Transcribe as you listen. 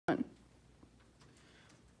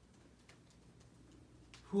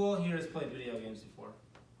Who all here has played video games before?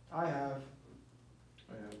 I have.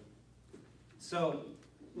 So,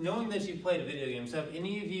 knowing that you've played video games, have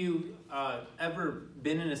any of you ever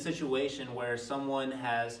been in a situation where someone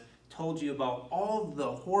has told you about all the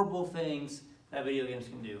horrible things that video games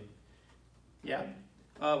can do? Yeah?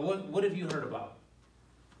 What have you heard about?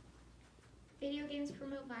 Video games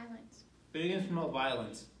promote violence. Video games promote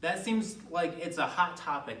violence. That seems like it's a hot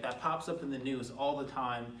topic that pops up in the news all the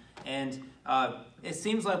time. And it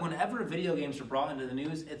seems like whenever video games are brought into the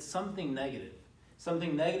news, it's something negative.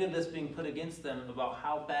 Something negative that's being put against them about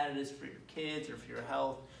how bad it is for your kids or for your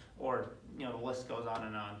health, or the list goes on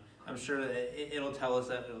and on. I'm sure that it'll tell us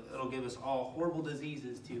that it'll give us all horrible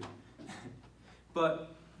diseases too.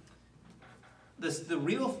 But the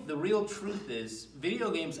real truth is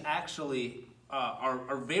video games actually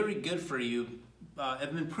are very good for you,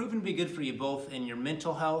 have been proven to be good for you both in your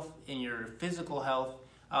mental health, in your physical health.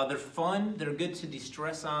 They're fun, they're good to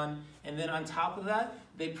de-stress on, and then on top of that,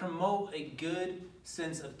 they promote a good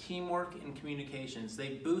sense of teamwork and communications. They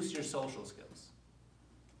boost your social skills.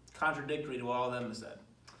 Contradictory to what all of them have said.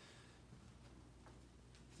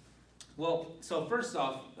 Well, so first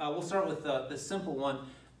off, we'll start with the simple one.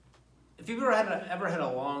 If you've ever had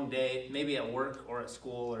a long day, maybe at work or at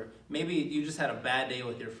school, or maybe you just had a bad day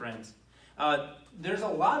with your friends, there's a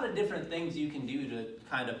lot of different things you can do to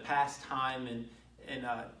kind of pass time and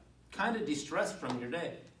kind of de-stress from your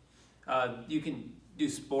day. You can do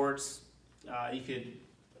sports, you could,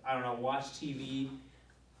 watch TV.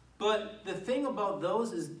 But the thing about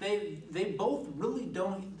those is they both really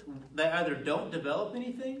they either don't develop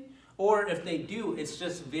anything, or if they do, it's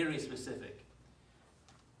just very specific.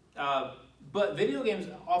 But video games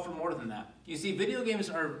offer more than that. You see, video games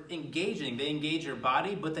are engaging. They engage your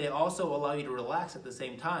body, but they also allow you to relax at the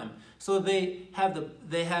same time. So they have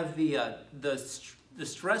the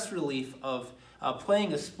stress relief of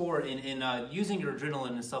playing a sport and using your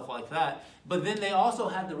adrenaline and stuff like that. But then they also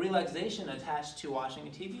have the relaxation attached to watching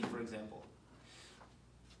a TV, for example.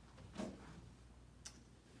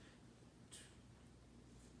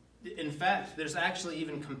 In fact, there's actually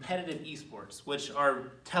even competitive esports, which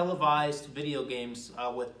are televised video games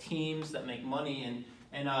with teams that make money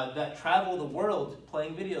and that travel the world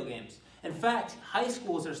playing video games. In fact, high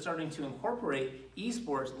schools are starting to incorporate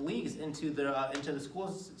esports leagues into the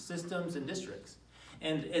school systems and districts.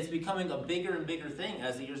 And it's becoming a bigger and bigger thing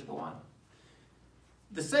as the years go on.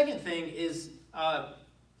 The second thing is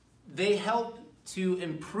they help to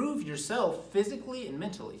improve yourself physically and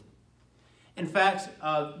mentally. In fact,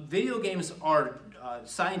 video games are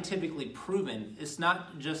scientifically proven. It's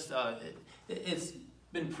not just, it's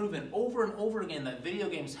been proven over and over again that video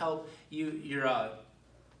games help your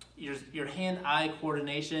hand-eye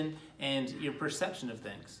coordination and your perception of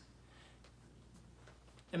things.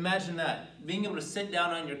 Imagine that, being able to sit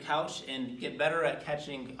down on your couch and get better at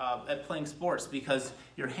playing sports because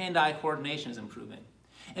your hand-eye coordination is improving.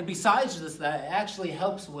 And besides this, that actually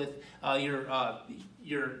helps with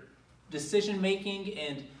your decision-making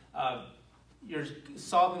and your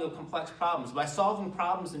solving of complex problems. By solving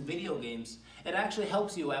problems in video games, it actually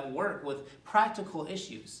helps you at work with practical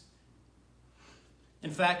issues.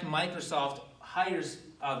 In fact, Microsoft hires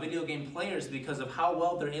video game players because of how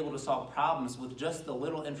well they're able to solve problems with just the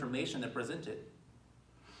little information they're presented.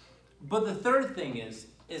 But the third thing is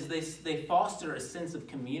they foster a sense of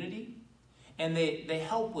community, and they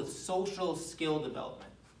help with social skill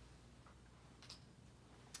development.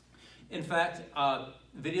 In fact,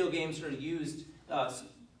 video games can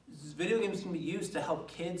be used to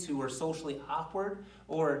help kids who are socially awkward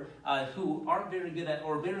or who aren't very good at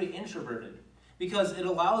or very introverted, because it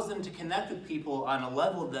allows them to connect with people on a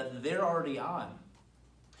level that they're already on.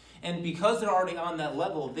 And because they're already on that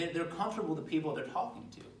level, they're comfortable with the people they're talking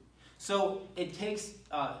to. So it takes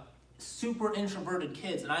super introverted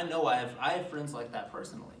kids, and I know I have friends like that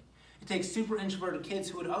personally. It takes super introverted kids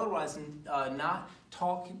who would otherwise not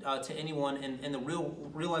talk to anyone in the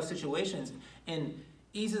real life situations, and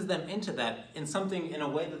eases them into that in a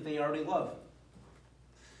way that they already love.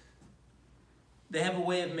 They have a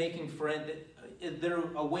way of making friends. They're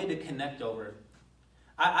a way to connect over.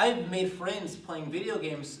 I've made friends playing video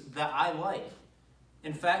games that I like.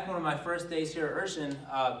 In fact, one of my first days here at Urshan,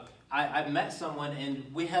 I met someone and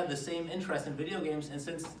we had the same interest in video games, and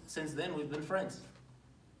since then we've been friends.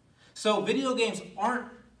 So video games aren't,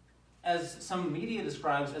 as some media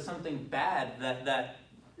describes, as something bad that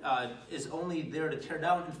is only there to tear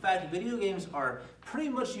down. In fact, video games are pretty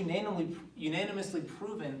much unanimously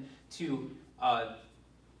proven to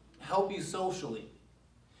help you socially.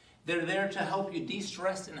 They're there to help you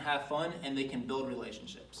de-stress and have fun, and they can build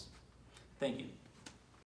relationships. Thank you.